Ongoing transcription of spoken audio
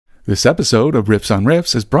This episode of Riffs on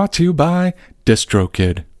Riffs is brought to you by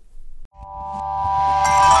DistroKid. You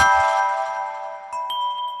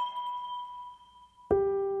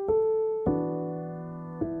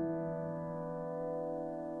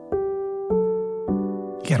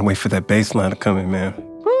gotta wait for that bass line to come in, man.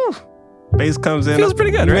 Woo! Bass comes in. Feels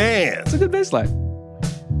pretty good, right? Man. It's a good bass line.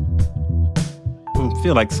 I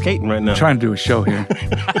feel like skating right now. I'm trying to do a show here.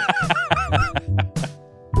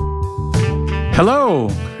 Hello,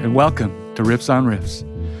 and welcome to Riffs on Riffs.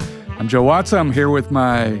 I'm Joe Watson. I'm here with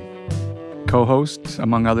my co-host,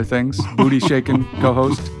 among other things, booty-shaking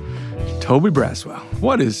co-host, Toby Braswell.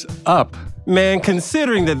 What is up? Man,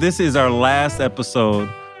 considering that this is our last episode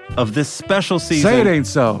of this special season. Say it ain't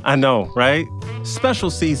so. I know, right? Special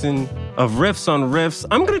season of Riffs on Riffs.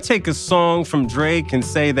 I'm going to take a song from Drake and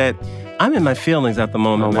say that I'm in my feelings at the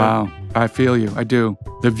moment, man. Wow. I feel you. I do.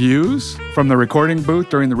 The views from the recording booth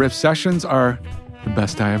during the Riff sessions are the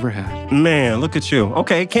best I ever had. Man, look at you.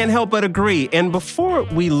 Okay, can't help but agree. And before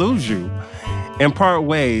we lose you and part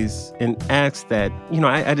ways and ask that,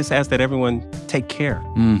 I just ask that everyone take care.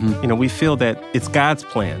 Mm-hmm. We feel that it's God's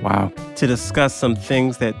plan. Wow. To discuss some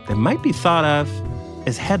things that might be thought of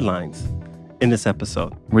as headlines in this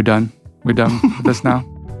episode. We're done with this now?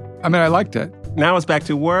 I mean, I liked it. Now it's back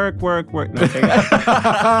to work. No, okay.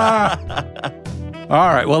 All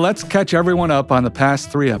right, well, let's catch everyone up on the past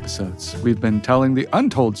 3 episodes. We've been telling the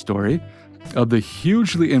untold story of the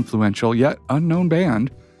hugely influential yet unknown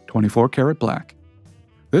band, 24 Karat Black.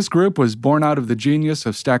 This group was born out of the genius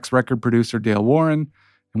of Stax record producer Dale Warren,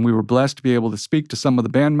 and we were blessed to be able to speak to some of the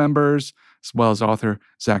band members, as well as author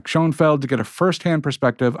Zach Schoenfeld, to get a first-hand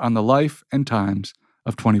perspective on the life and times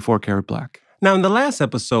of 24 Karat Black. Now, in the last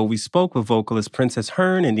episode, we spoke with vocalist Princess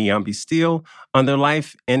Hearn and Niambi Steele on their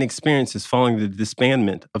life and experiences following the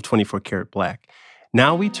disbandment of 24 Karat Black.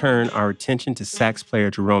 Now we turn our attention to sax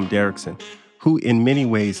player Jerome Derrickson, who in many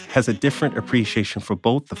ways has a different appreciation for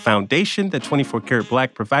both the foundation that 24 Karat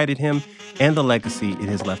Black provided him and the legacy it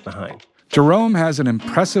has left behind. Jerome has an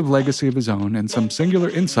impressive legacy of his own and some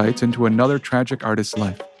singular insights into another tragic artist's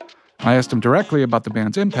life. I asked him directly about the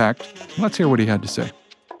band's impact. Let's hear what he had to say.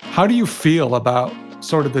 How do you feel about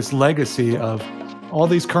sort of this legacy of all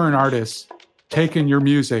these current artists taking your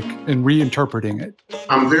music and reinterpreting it?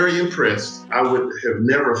 I'm very impressed. I would have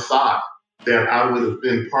never thought that I would have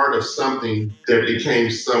been part of something that became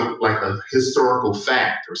like a historical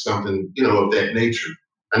fact or something, of that nature.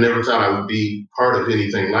 I never thought I would be part of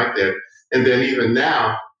anything like that. And then even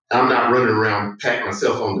now, I'm not running around patting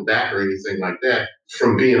myself on the back or anything like that.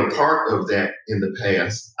 From being a part of that in the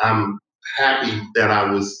past, I'm happy that I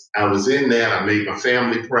was in that. I made my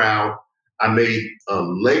family proud. I made a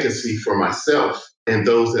legacy for myself and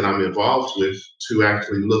those that I'm involved with to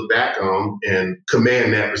actually look back on and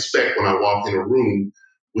command that respect when I walk in a room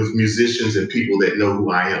with musicians and people that know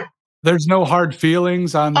who I am. There's no hard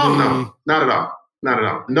feelings on No, not at all. Not at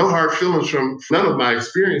all. No hard feelings from none of my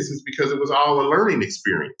experiences because it was all a learning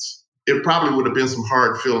experience. It probably would have been some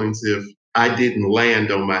hard feelings if I didn't land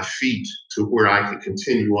on my feet to where I could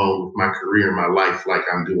continue on with my career and my life like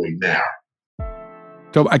I'm doing now.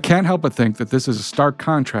 So I can't help but think that this is a stark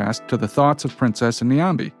contrast to the thoughts of Princess and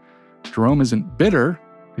Niambi. Jerome isn't bitter,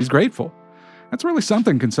 he's grateful. That's really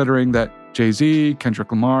something considering that Jay-Z,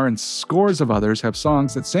 Kendrick Lamar, and scores of others have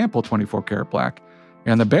songs that sample 24 Karat Black,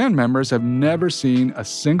 and the band members have never seen a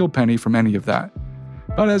single penny from any of that.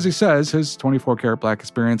 But as he says, his 24 Karat Black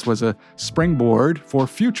experience was a springboard for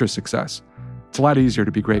future success. It's a lot easier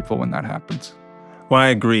to be grateful when that happens. Well, I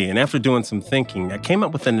agree. And after doing some thinking, I came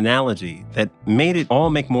up with an analogy that made it all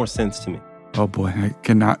make more sense to me. Oh boy, I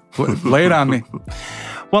cannot lay it on me.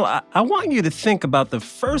 Well, I want you to think about the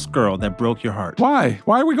first girl that broke your heart. Why?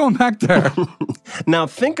 Why are we going back there? Now,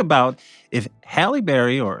 think about if Halle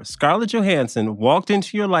Berry or Scarlett Johansson walked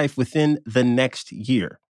into your life within the next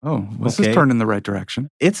year. Oh, this is turning in the right direction.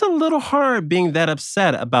 It's a little hard being that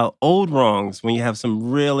upset about old wrongs when you have some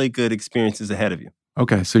really good experiences ahead of you.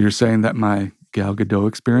 Okay, so you're saying that my Gal Gadot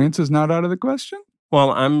experience is not out of the question? Well,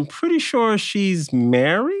 I'm pretty sure she's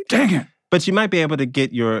married. Dang it. But you might be able to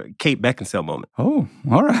get your Kate Beckinsale moment. Oh,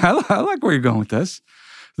 all right. I like where you're going with this.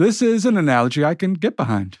 This is an analogy I can get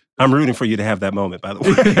behind. I'm rooting for you to have that moment, by the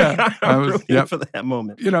way. Yeah, I'm rooting for that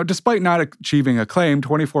moment. Despite not achieving acclaim,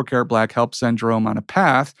 24 Karat Black helped send Jerome on a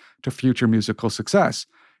path to future musical success,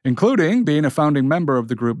 including being a founding member of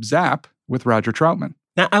the group Zapp with Roger Troutman.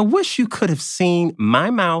 Now, I wish you could have seen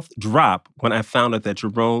my mouth drop when I found out that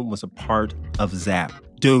Jerome was a part of Zapp.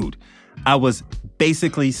 Dude, I was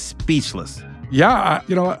basically speechless. Yeah,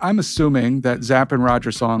 I'm assuming that Zapp and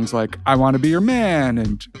Roger songs like I Want to Be Your Man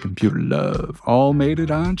and Computer Love all made it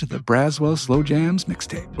onto the Braswell Slow Jams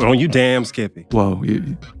mixtape. Oh, you damn Skippy. Whoa,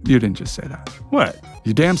 you didn't just say that. What?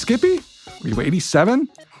 You damn Skippy? Were you 87?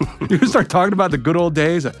 You start talking about the good old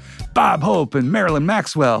days of Bob Hope and Marilyn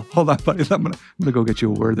Maxwell. Hold on, buddy. I'm gonna go get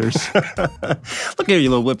you a Werther's. Look here, you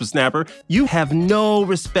little whippersnapper. You have no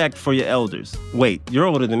respect for your elders. Wait, you're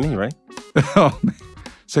older than me, right? Oh, man.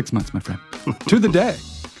 6 months, my friend. To the day.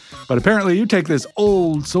 But apparently you take this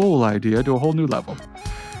old soul idea to a whole new level.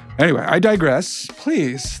 Anyway, I digress.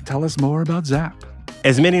 Please tell us more about Zapp.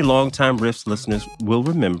 As many longtime Riffs listeners will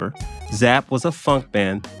remember, Zapp was a funk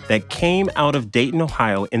band that came out of Dayton,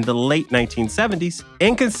 Ohio in the late 1970s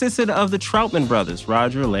and consisted of the Troutman brothers,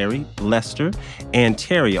 Roger, Larry, Lester, and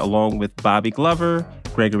Terry, along with Bobby Glover,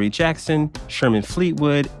 Gregory Jackson, Sherman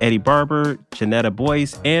Fleetwood, Eddie Barber, Janetta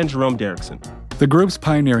Boyce, and Jerome Derrickson. The group's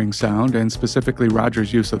pioneering sound, and specifically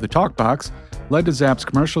Roger's use of the talkbox, led to Zapp's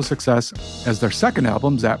commercial success as their second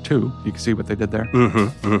album, Zapp 2, you can see what they did there,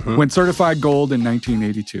 went certified gold in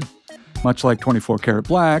 1982. Much like 24 Karat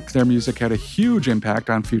Black, their music had a huge impact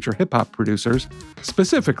on future hip-hop producers,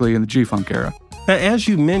 specifically in the G-Funk era. Now, as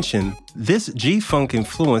you mentioned, this G-Funk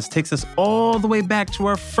influence takes us all the way back to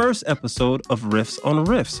our first episode of Riffs on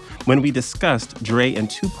Riffs, when we discussed Dre and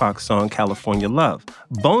Tupac's song California Love.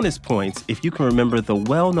 Bonus points if you can remember the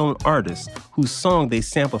well-known artist whose song they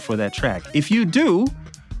sampled for that track. If you do,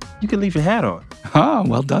 you can leave your hat on. Ah,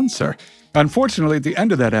 well done, sir. Unfortunately, at the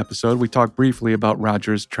end of that episode, we talked briefly about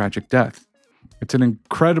Roger's tragic death. It's an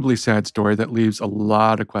incredibly sad story that leaves a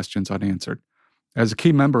lot of questions unanswered. As a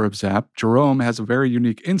key member of Zapp, Jerome has a very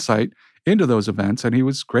unique insight into those events, and he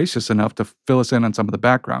was gracious enough to fill us in on some of the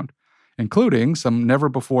background, including some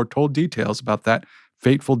never-before-told details about that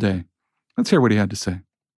fateful day. Let's hear what he had to say.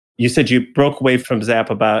 You said you broke away from Zapp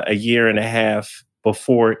about a year and a half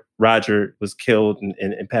before Roger was killed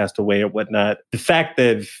and passed away or whatnot. The fact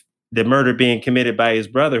that the murder being committed by his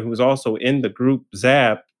brother, who was also in the group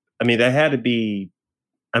Zapp, there had to be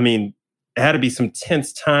some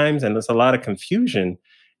tense times, and there's a lot of confusion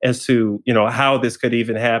as to, how this could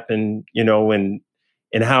even happen,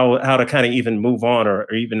 and how to kind of even move on or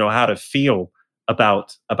even know how to feel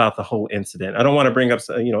about the whole incident. I don't want to bring up,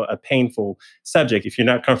 a painful subject. If you're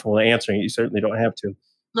not comfortable answering it, you certainly don't have to.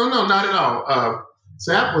 No, not at all.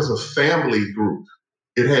 Zapp was a family group.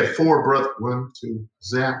 It had four brothers.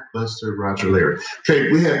 Zapp, Lester, Roger, Larry. Okay,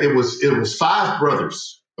 it was five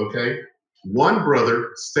brothers. Okay. One brother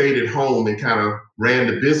stayed at home and kind of ran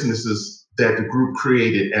the businesses that the group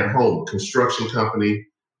created at home, construction company,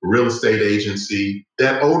 real estate agency.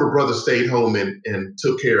 That older brother stayed home and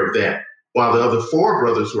took care of that, while the other four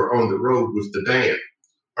brothers were on the road with the band.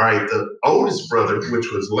 All right, the oldest brother,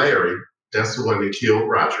 which was Larry, that's the one that killed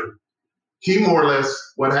Roger. He more or less,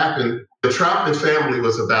 what happened, the Troutman family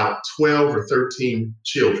was about 12 or 13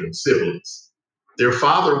 children, siblings. Their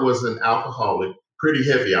father was an alcoholic, pretty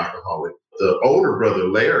heavy alcoholic. The older brother,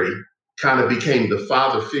 Larry, kind of became the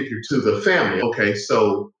father figure to the family. Okay,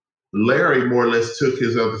 so Larry more or less took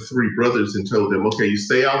his other three brothers and told them, okay, you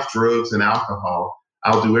stay off drugs and alcohol.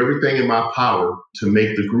 I'll do everything in my power to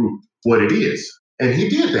make the group what it is. And he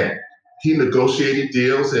did that. He negotiated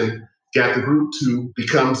deals and got the group to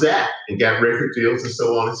become Zapp and got record deals and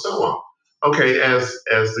so on and so on. Okay, as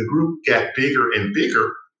the group got bigger and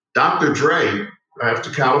bigger, Dr. Dre, after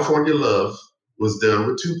California Love was done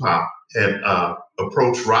with Tupac, had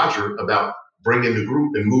approached Roger about bringing the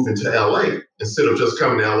group and moving to LA. Instead of just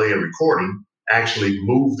coming to LA and recording, actually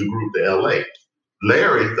move the group to LA.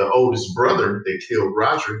 Larry, the oldest brother that killed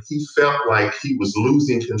Roger, he felt like he was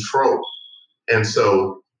losing control. And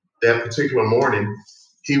so that particular morning,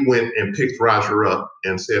 he went and picked Roger up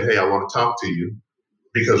and said, hey, I want to talk to you,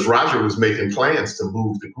 because Roger was making plans to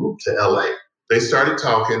move the group to LA. They started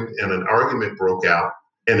talking and an argument broke out.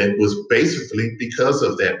 And it was basically because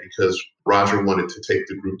of that, because Roger wanted to take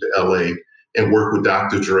the group to LA and work with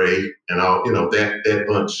Dr. Dre and all, that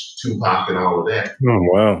bunch, Tupac and all of that. Oh,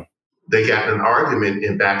 wow. They got in an argument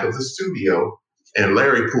in back of the studio, and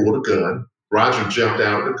Larry pulled a gun. Roger jumped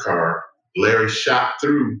out of the car. Larry shot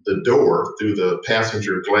through the door, through the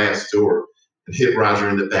passenger glass door, and hit Roger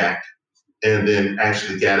in the back, and then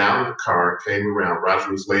actually got out of the car, came around.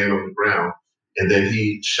 Roger was laying on the ground, and then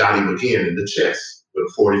he shot him again in the chest with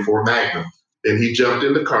a .44 Magnum. Then he jumped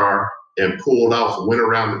in the car and pulled off and went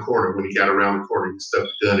around the corner. When he got around the corner, he stuck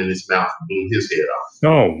the gun in his mouth and blew his head off.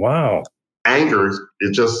 Oh, wow. Anger,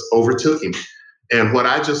 it just overtook him. And what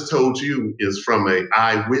I just told you is from an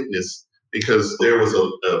eyewitness, because there was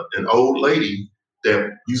an old lady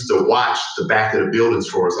that used to watch the back of the buildings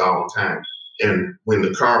for us all the time. And when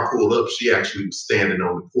the car pulled up, she actually was standing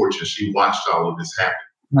on the porch and she watched all of this happen.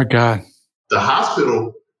 My God. The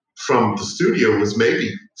hospital from the studio was maybe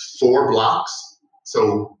 4 blocks.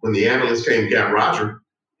 So when the ambulance came and got Roger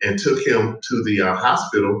and took him to the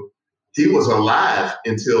hospital, he was alive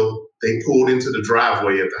until they pulled into the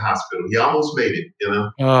driveway at the hospital. He almost made it, you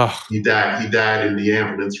know. He died in the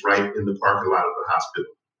ambulance right in the parking lot of the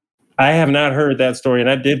hospital. I have not heard that story, and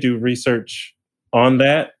I did do research on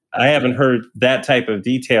that. I haven't heard that type of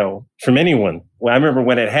detail from anyone. Well, I remember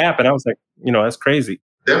when it happened, I was like, that's crazy.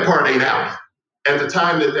 That part ain't out. At the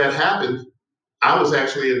time that happened, I was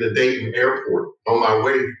actually in the Dayton airport on my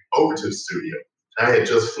way over to the studio. I had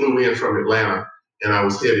just flew in from Atlanta and I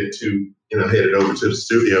was headed over to the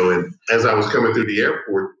studio. And as I was coming through the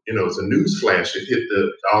airport, it's a news flash. It hit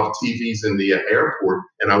all the TVs in the airport.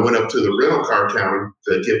 And I went up to the rental car counter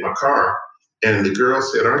to get my car. And the girl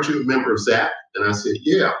said, "Aren't you a member of ZAP?" And I said,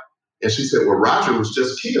 "Yeah." And she said, "Well, Roger was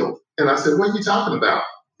just killed." And I said, "What are you talking about?"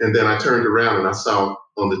 And then I turned around and I saw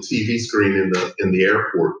on the TV screen in the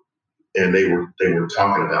airport, and they were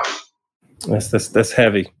talking about it. That's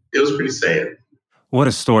heavy. It was pretty sad. What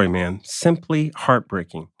a story, man. Simply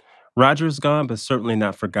heartbreaking. Roger is gone, but certainly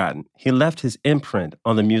not forgotten. He left his imprint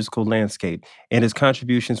on the musical landscape, and his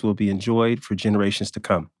contributions will be enjoyed for generations to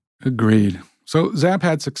come. Agreed. So ZAP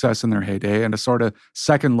had success in their heyday and a sort of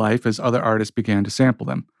second life as other artists began to sample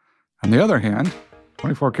them. On the other hand,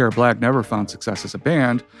 24 Karat Black never found success as a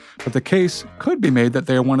band, but the case could be made that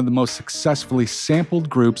they are one of the most successfully sampled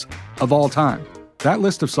groups of all time. That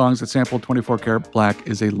list of songs that sampled 24 Karat Black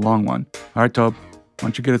is a long one. All right, Tobe, why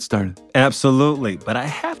don't you get it started? Absolutely, but I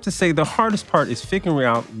have to say the hardest part is figuring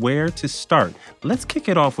out where to start. Let's kick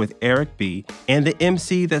it off with Eric B. and the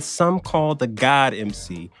MC that some call the God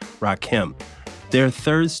MC, Rakim. Their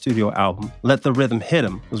third studio album, Let the Rhythm Hit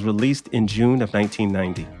 'Em, was released in June of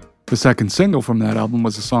 1990. The second single from that album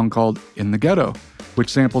was a song called In the Ghetto, which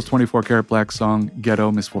samples 24 Karat Black's song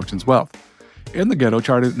Ghetto Misfortune's Wealth. In the Ghetto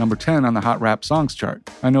charted at number 10 on the Hot Rap Songs chart.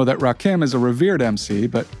 I know that Rakim is a revered MC,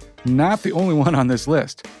 but not the only one on this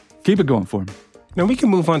list. Keep it going for me. Now we can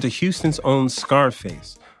move on to Houston's own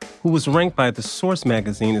Scarface, who was ranked by The Source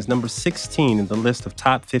magazine as number 16 in the list of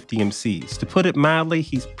top 50 MCs. To put it mildly,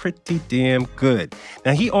 he's pretty damn good.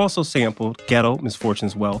 Now he also sampled Ghetto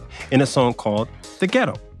Misfortune's Wealth in a song called The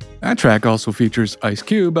Ghetto. That track also features Ice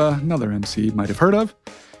Cube, another MC you might have heard of.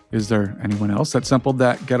 Is there anyone else that sampled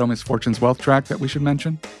that Ghetto Misfortune's Wealth track that we should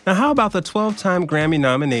mention? Now, how about the 12-time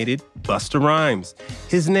Grammy-nominated Busta Rhymes?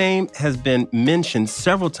 His name has been mentioned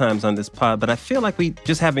several times on this pod, but I feel like we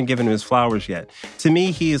just haven't given him his flowers yet. To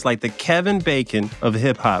me, he is like the Kevin Bacon of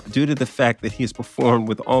hip-hop due to the fact that he has performed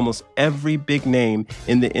with almost every big name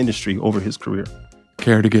in the industry over his career.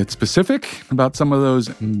 Care to get specific about some of those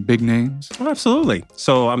big names? Oh, absolutely.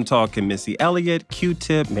 So I'm talking Missy Elliott,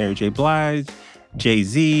 Q-Tip, Mary J. Blige,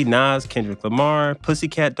 Jay-Z, Nas, Kendrick Lamar,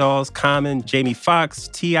 Pussycat Dolls, Common, Jamie Foxx,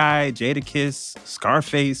 T.I., Jadakiss,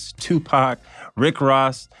 Scarface, Tupac, Rick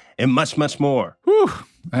Ross, and much, much more. Whew,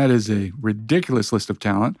 that is a ridiculous list of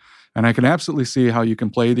talent, and I can absolutely see how you can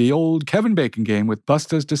play the old Kevin Bacon game with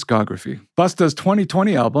Busta's discography. Busta's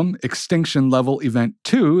 2020 album, Extinction Level Event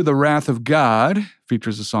 2, The Wrath of God,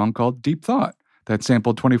 features a song called Deep Thought that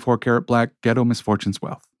sampled 24 Karat Black Ghetto Misfortune's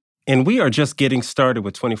Wealth. And we are just getting started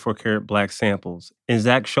with 24 Karat Black samples. In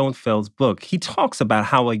Zach Schoenfeld's book, he talks about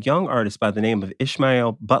how a young artist by the name of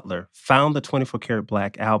Ishmael Butler found the 24 Karat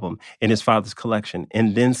Black album in his father's collection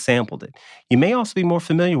and then sampled it. You may also be more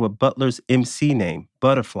familiar with Butler's MC name,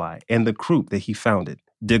 Butterfly, and the group that he founded,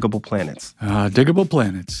 Diggable Planets. Diggable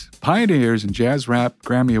Planets. Pioneers in jazz rap,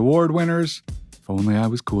 Grammy Award winners. If only I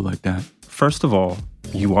was cool like that. First of all,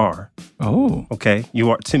 you are. Oh. Okay, you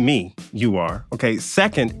are. To me, you are. Okay,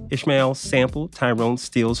 second, Ishmael sampled Tyrone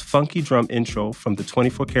Steele's funky drum intro from the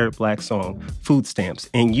 24 Karat Black song, Food Stamps,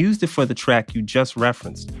 and used it for the track you just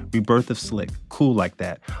referenced, Rebirth of Slick, Cool Like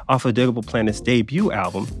That, off of Diggable Planet's debut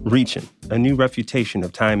album, Reaching, a new refutation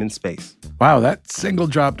of time and space. Wow, that single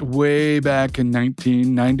dropped way back in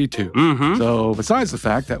 1992. Mm-hmm. So besides the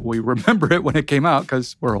fact that we remember it when it came out,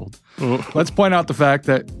 because we're old, let's point out the fact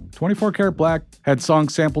that 24 Karat Black had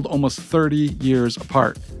songs sampled almost 30 years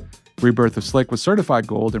apart. Rebirth of Slick was certified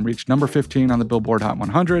gold and reached number 15 on the Billboard Hot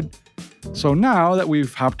 100. So now that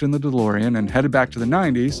we've hopped in the DeLorean and headed back to the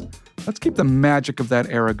 90s, let's keep the magic of that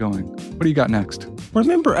era going. What do you got next?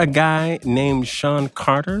 Remember a guy named Sean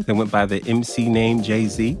Carter that went by the MC name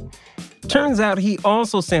Jay-Z? Turns out he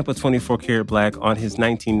also sampled 24 Karat Black on his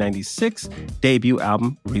 1996 debut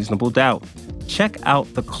album, Reasonable Doubt. Check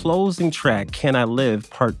out the closing track, Can I Live,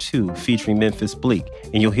 Part 2, featuring Memphis Bleek,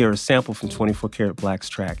 and you'll hear a sample from 24 Karat Black's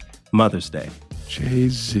track, Mother's Day.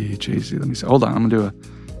 Jay-Z. Let me see. Hold on. I'm going to do a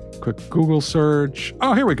quick Google search.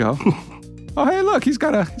 Oh, here we go. Oh, hey, look. He's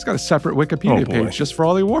got a separate Wikipedia page just for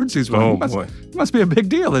all the awards he's won. He must be a big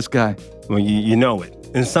deal, this guy. Well, you know it.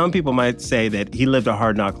 And some people might say that he lived a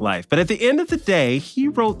hard knock life. But at the end of the day, he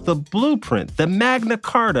wrote the blueprint, the Magna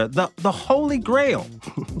Carta, the Holy Grail.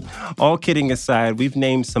 All kidding aside, we've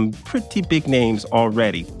named some pretty big names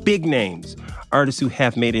already. Big names. Artists who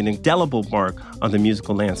have made an indelible mark on the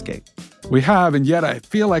musical landscape. We have, and yet I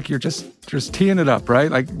feel like you're just teeing it up, right?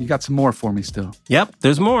 Like you got some more for me still. Yep,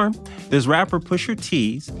 there's more. There's rapper Pusha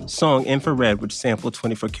T's song Infrared, which sampled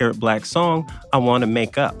 24 Karat Black's song I Wanna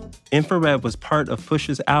Make Up. Infrared was part of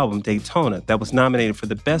Pusha's album Daytona that was nominated for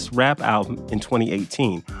the Best Rap Album in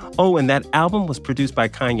 2018. Oh, and that album was produced by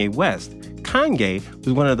Kanye West. Kanye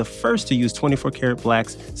was one of the first to use 24 Karat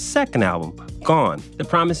Black's second album, Gone, The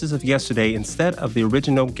Promises of Yesterday, instead of the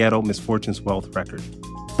original Ghetto Misfortunes Wealth record.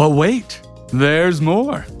 But wait, there's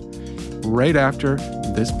more. Right after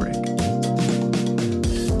this break.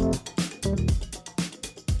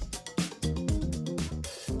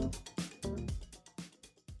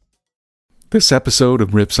 This episode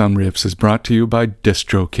of Rips on Rips is brought to you by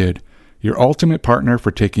DistroKid, your ultimate partner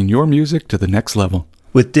for taking your music to the next level.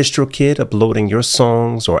 With DistroKid, uploading your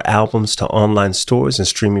songs or albums to online stores and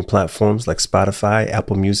streaming platforms like Spotify,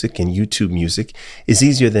 Apple Music, and YouTube Music is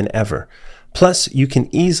easier than ever. Plus, you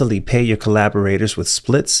can easily pay your collaborators with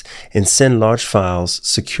splits and send large files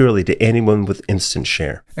securely to anyone with Instant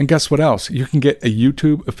Share. And guess what else? You can get a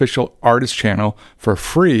YouTube official artist channel for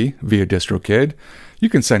free via DistroKid. You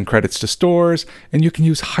can send credits to stores, and you can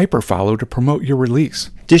use Hyperfollow to promote your release.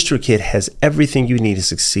 DistroKid has everything you need to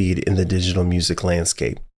succeed in the digital music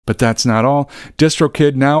landscape. But that's not all.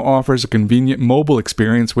 DistroKid now offers a convenient mobile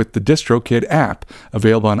experience with the DistroKid app,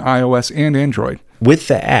 available on iOS and Android. With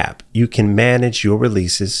the app, you can manage your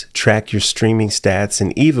releases, track your streaming stats,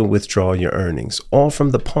 and even withdraw your earnings, all from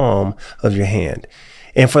the palm of your hand.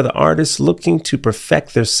 And for the artists looking to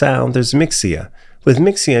perfect their sound, there's Mixia. With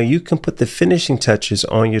Mixia, you can put the finishing touches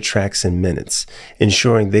on your tracks in minutes,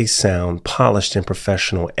 ensuring they sound polished and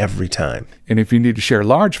professional every time. And if you need to share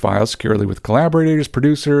large files securely with collaborators,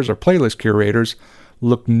 producers, or playlist curators,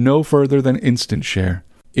 look no further than Instant Share.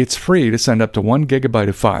 It's free to send up to 1 gigabyte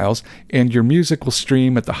of files, and your music will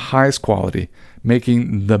stream at the highest quality,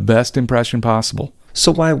 making the best impression possible.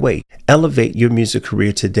 So why wait? Elevate your music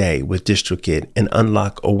career today with DistroKid and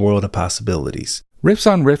unlock a world of possibilities. Riffs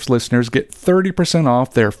on Riffs listeners get 30%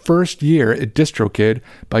 off their first year at DistroKid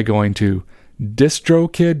by going to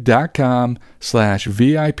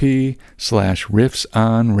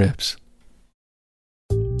distrokid.com/VIP/riffsonriffs.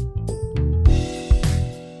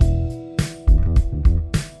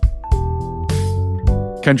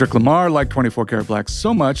 Kendrick Lamar liked 24 Karat Black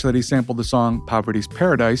so much that he sampled the song Poverty's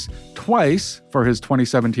Paradise twice for his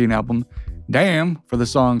 2017 album Damn for the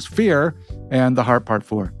songs Fear and The Heart Part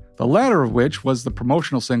 4. The latter of which was the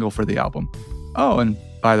promotional single for the album. Oh, and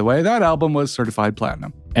by the way, that album was certified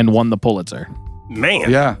platinum. And won the Pulitzer.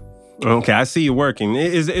 Man. Yeah. Okay, I see you working.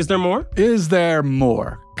 Is there more? Is there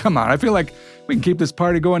more? Come on, I feel like we can keep this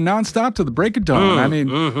party going nonstop to the break of dawn.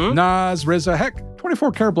 Nas, RZA, heck,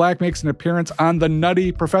 24 Karat Black makes an appearance on the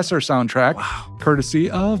Nutty Professor soundtrack, courtesy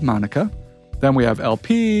of Monica. Then we have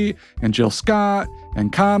LP and Jill Scott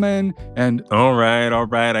and Common and... All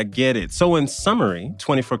right, I get it. So in summary,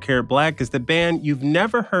 24 Karat Black is the band you've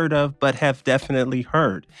never heard of but have definitely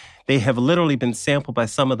heard. They have literally been sampled by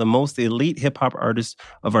some of the most elite hip-hop artists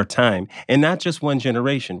of our time, and not just one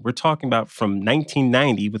generation. We're talking about from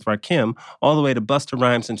 1990 with Rakim all the way to Busta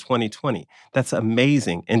Rhymes in 2020. That's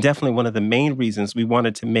amazing, and definitely one of the main reasons we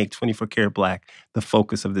wanted to make 24 Karat Black the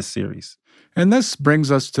focus of this series. And this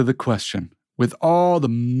brings us to the question. With all the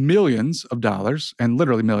millions of dollars, and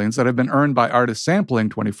literally millions, that have been earned by artists sampling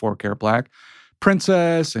 24 Karat Black,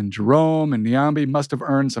 Princess and Jerome and Niambi must have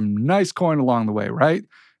earned some nice coin along the way, right?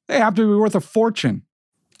 They have to be worth a fortune.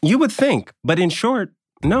 You would think, but in short,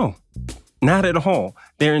 no, not at all.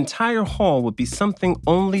 Their entire haul would be something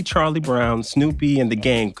only Charlie Brown, Snoopy, and the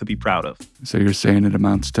gang could be proud of. So you're saying it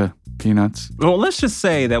amounts to peanuts? Well, let's just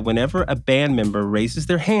say that whenever a band member raises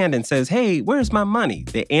their hand and says, "Hey, where's my money?"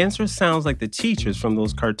 the answer sounds like the teachers from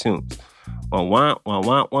those cartoons. Wah, wah, wah,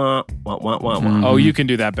 wah, wah, wah, wah, wah, wah. Oh, you can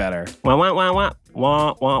do that better. Wah, wah, wah, wah,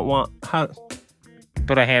 wah, wah, wah. How?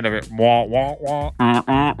 Put a hand over it. Wah, wah, wah.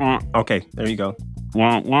 Okay, there you go.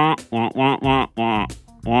 Wah, wah, wah, wah, wah, wah,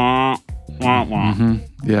 wah, wah, wah.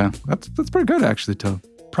 Yeah, that's pretty good, actually, Toe.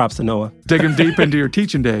 Props to Noah. Digging deep into your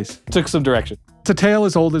teaching days. Took some direction. It's a tale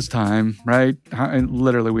as old as time, right? And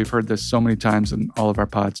literally, we've heard this so many times in all of our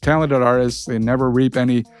pods. Talented artists, they never reap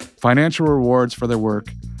any financial rewards for their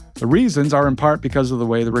work. The reasons are in part because of the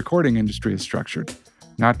way the recording industry is structured.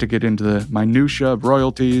 Not to get into the minutia of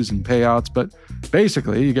royalties and payouts, but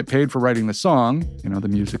basically you get paid for writing the song, the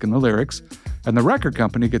music and the lyrics, and the record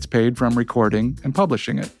company gets paid from recording and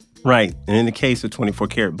publishing it. Right, and in the case of 24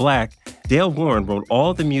 Karat Black, Dale Warren wrote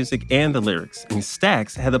all the music and the lyrics, and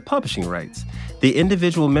Stax had the publishing rights. The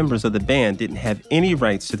individual members of the band didn't have any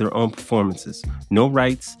rights to their own performances. No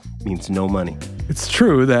rights means no money. It's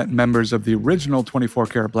true that members of the original 24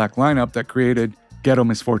 Karat Black lineup that created Ghetto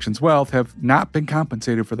Misfortune's Wealth have not been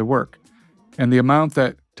compensated for their work. And the amount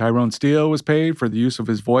that Tyrone Steele was paid for the use of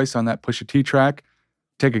his voice on that Pusha T track,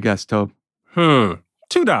 take a guess, Tobe. $2.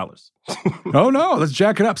 Oh no, let's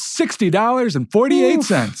jack it up. $60.48.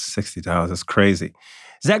 $60, that's crazy.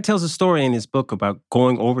 Zach tells a story in his book about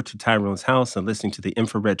going over to Tyrone's house and listening to the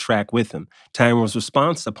infrared track with him. Tyrone's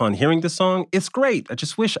response upon hearing the song, "It's great. I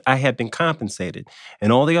just wish I had been compensated."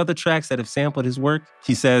 And all the other tracks that have sampled his work,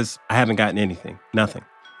 he says, "I haven't gotten anything. Nothing."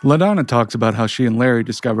 LaDonna talks about how she and Larry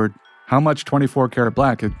discovered how much 24 Karat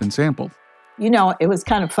Black had been sampled. It was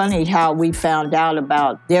kind of funny how we found out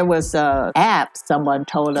about, there was an app someone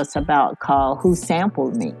told us about called Who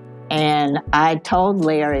Sampled Me. And I told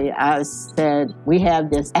Larry, I said, we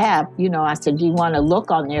have this app, I said, do you want to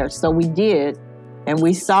look on there? So we did. And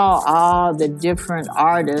we saw all the different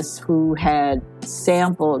artists who had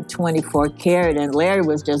sampled 24 Karat. And Larry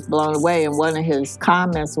was just blown away. And one of his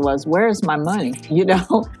comments was, "Where's my money?"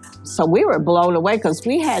 So we were blown away because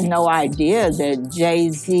we had no idea that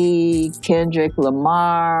Jay-Z, Kendrick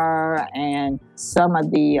Lamar, and some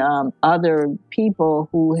of the other people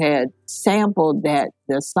who had sampled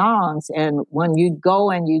the songs. And when you'd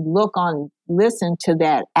go and you'd listen to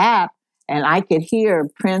that app, and I could hear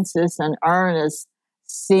Princess and Ernest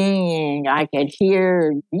singing. I could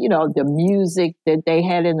hear, the music that they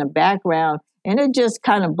had in the background. And it just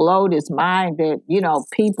kind of blowed his mind that,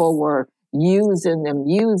 people were using the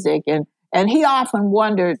music. And he often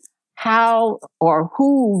wondered how or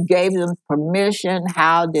who gave them permission,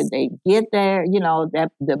 how did they get there,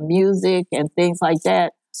 the music and things like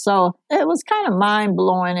that. So it was kind of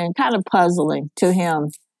mind-blowing and kind of puzzling to him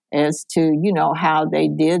as to, how they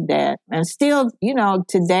did that. And still,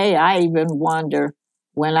 today I even wonder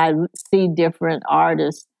when I see different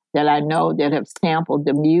artists that I know that have sampled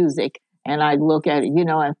the music, and I look at it,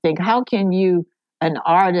 and think, how can an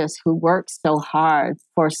artist who works so hard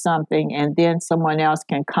for something and then someone else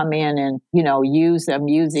can come in and, use the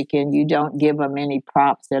music and you don't give them any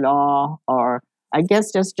props at all? Or I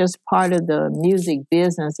guess that's just part of the music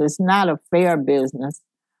business. It's not a fair business.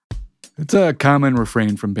 It's a common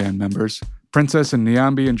refrain from band members. Princess and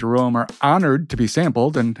Niambi and Jerome are honored to be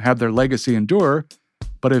sampled and have their legacy endure,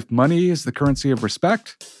 but if money is the currency of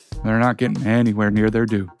respect, they're not getting anywhere near their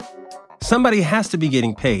due. Somebody has to be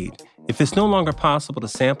getting paid. If it's no longer possible to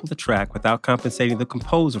sample the track without compensating the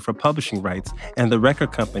composer for publishing rights and the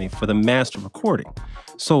record company for the master recording.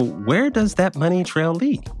 So where does that money trail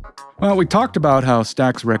lead? Well, we talked about how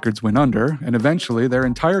Stax Records went under, and eventually their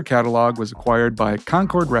entire catalog was acquired by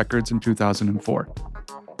Concord Records in 2004.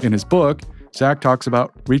 In his book, Zach talks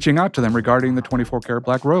about reaching out to them regarding the 24 Karat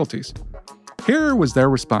Black royalties. Here was their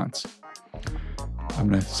response. I'm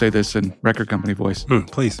going to say this in record company voice.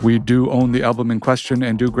 Please. "We do own the album in question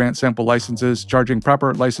and do grant sample licenses, charging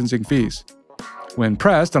proper licensing fees." When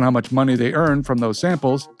pressed on how much money they earn from those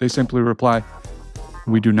samples, they simply reply,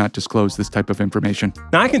 "We do not disclose this type of information."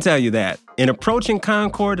 Now, I can tell you that in approaching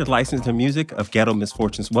Concord to license the music of Ghetto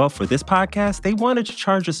Misfortune's Wealth for this podcast, they wanted to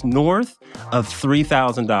charge us north of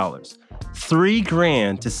 $3,000.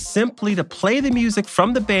 $3,000 to simply to play the music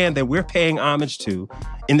from the band that we're paying homage to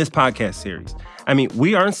in this podcast series. I mean,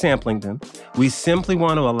 we aren't sampling them. We simply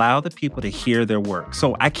want to allow the people to hear their work.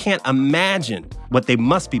 So I can't imagine what they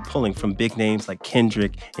must be pulling from big names like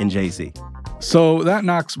Kendrick and Jay-Z. So that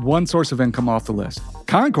knocks one source of income off the list.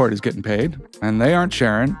 Concord is getting paid, and they aren't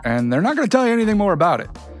sharing, and they're not going to tell you anything more about it.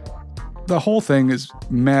 The whole thing is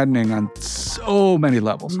maddening on so many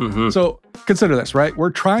levels. So consider this, right? We're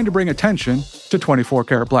trying to bring attention to 24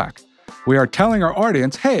 Karat Black. We are telling our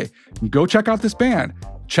audience, hey, go check out this band.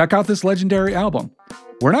 Check out this legendary album.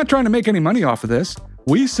 We're not trying to make any money off of this.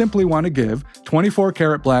 We simply want to give 24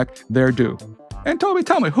 Karat Black their due. And Toby,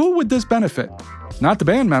 tell me, who would this benefit? Not the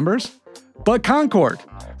band members, but Concord,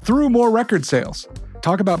 through more record sales.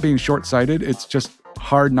 Talk about being short-sighted. It's just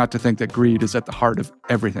hard not to think that greed is at the heart of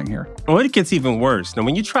everything here. Well, it gets even worse. Now,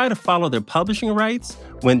 when you try to follow their publishing rights,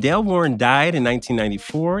 when Dale Warren died in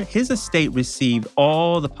 1994, his estate received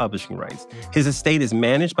all the publishing rights. His estate is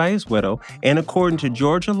managed by his widow, and according to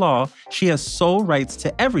Georgia law, she has sole rights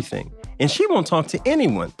to everything, and she won't talk to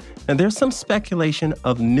anyone. Now, there's some speculation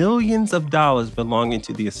of millions of dollars belonging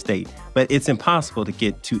to the estate, but it's impossible to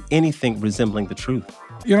get to anything resembling the truth.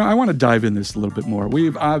 You know, I want to dive in this a little bit more.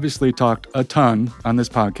 We've obviously talked a ton on this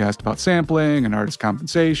podcast about sampling and artist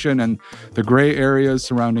compensation and the gray areas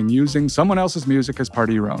surrounding using someone else's music as part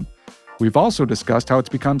of your own. We've also discussed how it's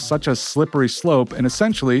become such a slippery slope and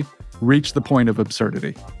essentially reached the point of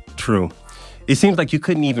absurdity. True. It seems like you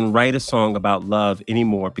couldn't even write a song about love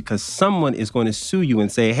anymore because someone is going to sue you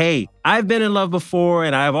and say, hey, I've been in love before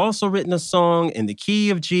and I've also written a song in the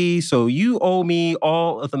key of G, so you owe me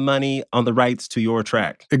all of the money on the rights to your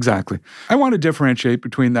track. Exactly. I want to differentiate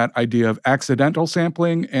between that idea of accidental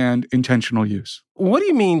sampling and intentional use. What do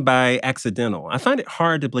you mean by accidental? I find it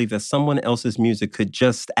hard to believe that someone else's music could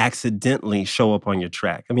just accidentally show up on your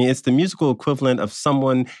track. I mean, it's the musical equivalent of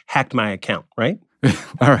someone hacked my account, right?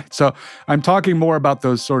 All right, so I'm talking more about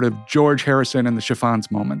those sort of George Harrison and the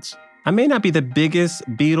Chiffons moments. I may not be the biggest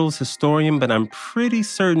Beatles historian, but I'm pretty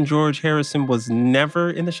certain George Harrison was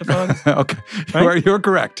never in the Chiffons. Okay, Right? you're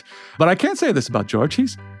correct. But I can't say this about George.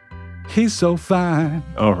 He's so fine.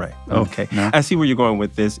 All right. Okay. No? I see where you're going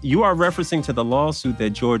with this. You are referencing to the lawsuit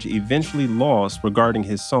that George eventually lost regarding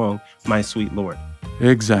his song, My Sweet Lord.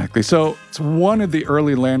 Exactly. So it's one of the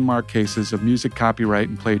early landmark cases of music copyright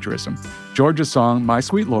and plagiarism. George's song, My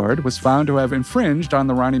Sweet Lord, was found to have infringed on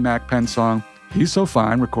the Ronnie Mac Penn song, He's So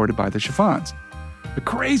Fine, recorded by the Chiffons. The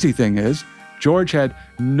crazy thing is, George had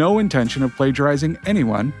no intention of plagiarizing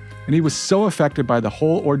anyone, and he was so affected by the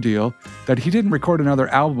whole ordeal that he didn't record another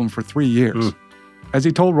album for 3 years. As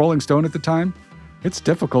he told Rolling Stone at the time, it's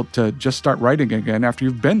difficult to just start writing again after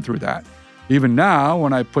you've been through that. Even now,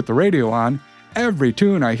 when I put the radio on, every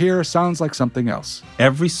tune I hear sounds like something else.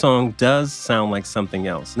 Every song does sound like something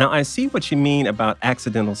else. Now, I see what you mean about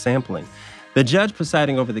accidental sampling. The judge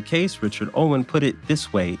presiding over the case, Richard Owen, put it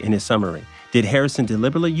this way in his summary. Did Harrison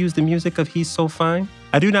deliberately use the music of He's So Fine?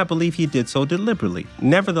 I do not believe he did so deliberately.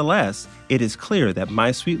 Nevertheless, it is clear that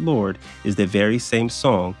My Sweet Lord is the very same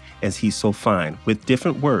song as He's So Fine, with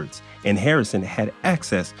different words, and Harrison had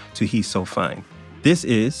access to He's So Fine. This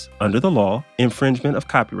is, under the law, infringement of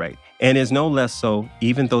copyright, and is no less so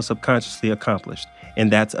even though subconsciously accomplished.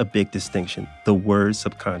 And that's a big distinction, the word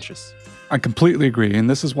subconscious. I completely agree, and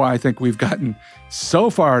this is why I think we've gotten so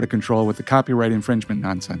far out of control with the copyright infringement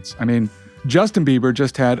nonsense. I mean, Justin Bieber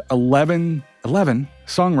just had 11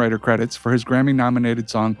 songwriter credits for his Grammy-nominated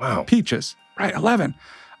song, Peaches. Right, 11.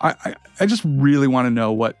 I just really want to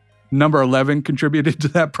know what number 11 contributed to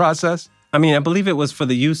that process. I mean, I believe it was for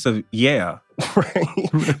the use of yeah,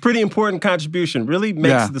 right? Pretty important contribution. Really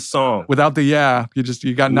makes the song. Without the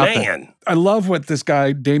you got nothing. Man. I love what this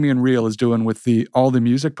guy, Damian Reel, is doing with the All the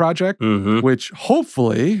Music project, which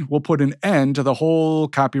hopefully will put an end to the whole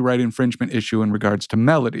copyright infringement issue in regards to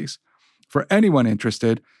melodies. For anyone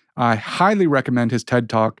interested, I highly recommend his TED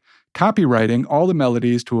Talk, Copywriting All the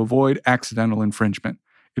Melodies to Avoid Accidental Infringement.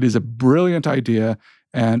 It is a brilliant idea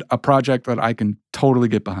and a project that I can totally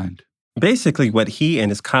get behind. Basically, what he and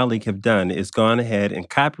his colleague have done is gone ahead and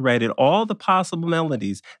copyrighted all the possible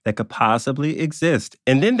melodies that could possibly exist.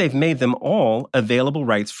 And then they've made them all available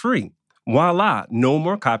rights free. Voila, no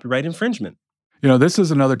more copyright infringement. You know, this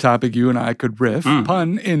is another topic you and I could riff,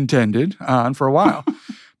 pun intended, on for a while.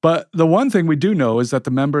 But the one thing we do know is that the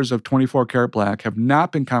members of 24 Karat Black have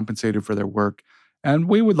not been compensated for their work, and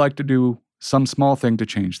we would like to do some small thing to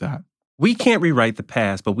change that. We can't rewrite the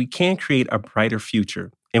past, but we can create a brighter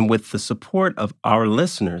future. And with the support of our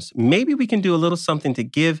listeners, maybe we can do a little something to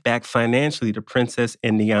give back financially to Princess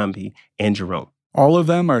and Niambi and Jerome. All of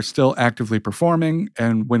them are still actively performing,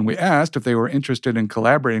 and when we asked if they were interested in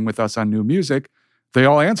collaborating with us on new music, they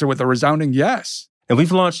all answered with a resounding yes. And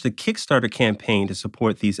we've launched a Kickstarter campaign to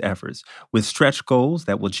support these efforts with stretch goals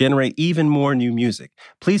that will generate even more new music.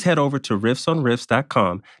 Please head over to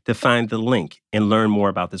riffsonriffs.com to find the link and learn more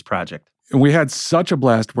about this project. And we had such a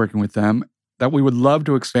blast working with them that we would love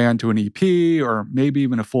to expand to an EP or maybe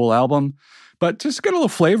even a full album. But just to get a little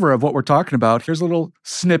flavor of what we're talking about, here's a little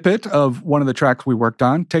snippet of one of the tracks we worked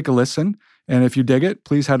on. Take a listen. And if you dig it,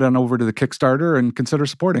 please head on over to the Kickstarter and consider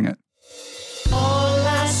supporting it. All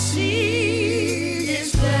I see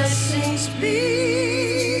is blessings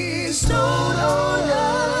bestowed on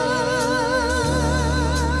earth.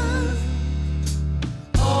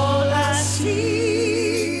 All I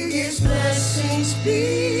see is blessings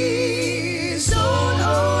bestowed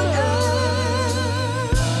on earth.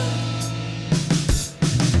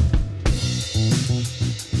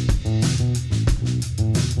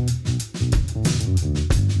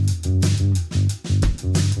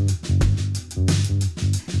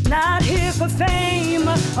 Not here for fame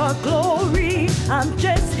or glory, I'm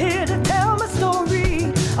just here to tell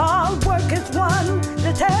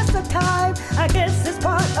time. I guess it's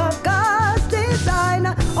part of God's design.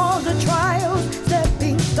 All the trials,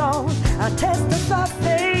 stepping stones. I test our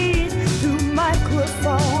faith through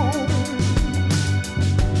microphone.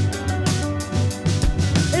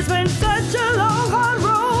 It's been such a long, hard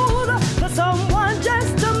road for someone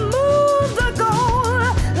just to move the goal.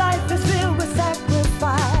 Life is filled with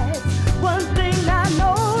sacrifice. One thing I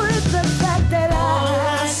know is the fact that all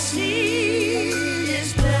I see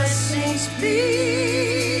is blessings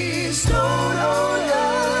bestowed on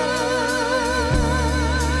us.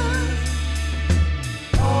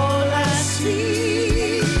 All I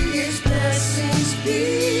see is blessings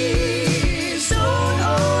bestowed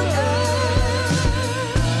on us.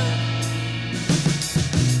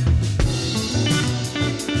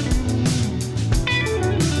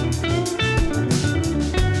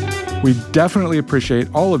 We definitely appreciate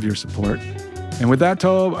all of your support. And with that,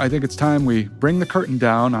 Tob, I think it's time we bring the curtain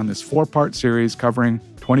down on this 4-part series covering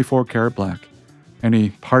 24 Karat Black. Any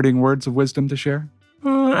parting words of wisdom to share?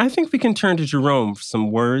 I think we can turn to Jerome for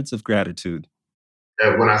some words of gratitude.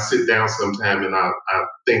 When I sit down sometime and I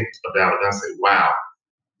think about it, I say, wow,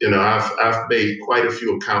 I've made quite a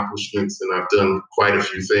few accomplishments and I've done quite a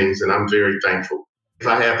few things, and I'm very thankful. If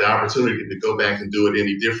I had the opportunity to go back and do it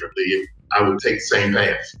any differently, I would take the same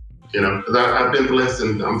path, because I've been blessed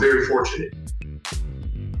and I'm very fortunate.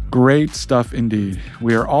 Great stuff indeed.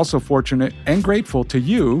 We are also fortunate and grateful to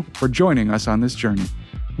you for joining us on this journey.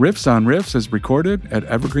 Riffs on Riffs is recorded at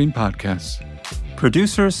Evergreen Podcasts.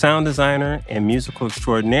 Producer, sound designer, and musical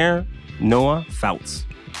extraordinaire, Noah Fouts.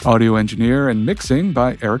 Audio engineer and mixing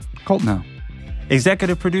by Eric Koltnow.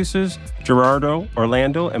 Executive producers, Gerardo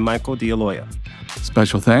Orlando and Michael D'Aloia.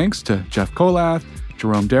 Special thanks to Jeff Kolath,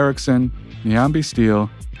 Jerome Derrickson, Niambi Steele,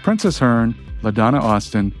 Princess Hearn, LaDonna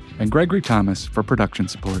Austin, and Gregory Thomas for production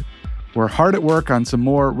support. We're hard at work on some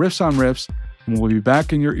more Riffs on Riffs, and we'll be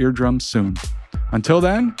back in your eardrums soon. Until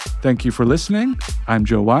then, thank you for listening. I'm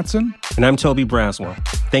Joe Watson. And I'm Toby Braswell.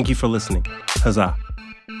 Thank you for listening. Huzzah.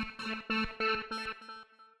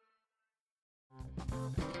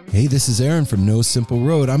 Hey, this is Aaron from No Simple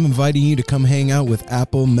Road. I'm inviting you to come hang out with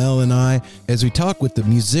Apple, Mel, and I as we talk with the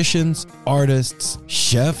musicians, artists,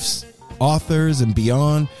 chefs, authors, and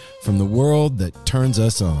beyond from the world that turns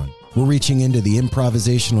us on. We're reaching into the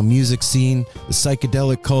improvisational music scene, the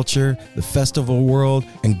psychedelic culture, the festival world,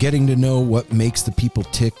 and getting to know what makes the people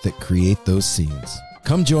tick that create those scenes.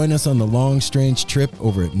 Come join us on the long, strange trip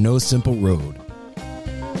over at No Simple Road.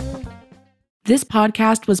 This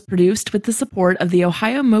podcast was produced with the support of the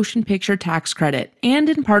Ohio Motion Picture Tax Credit and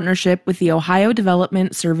in partnership with the Ohio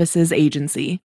Development Services Agency.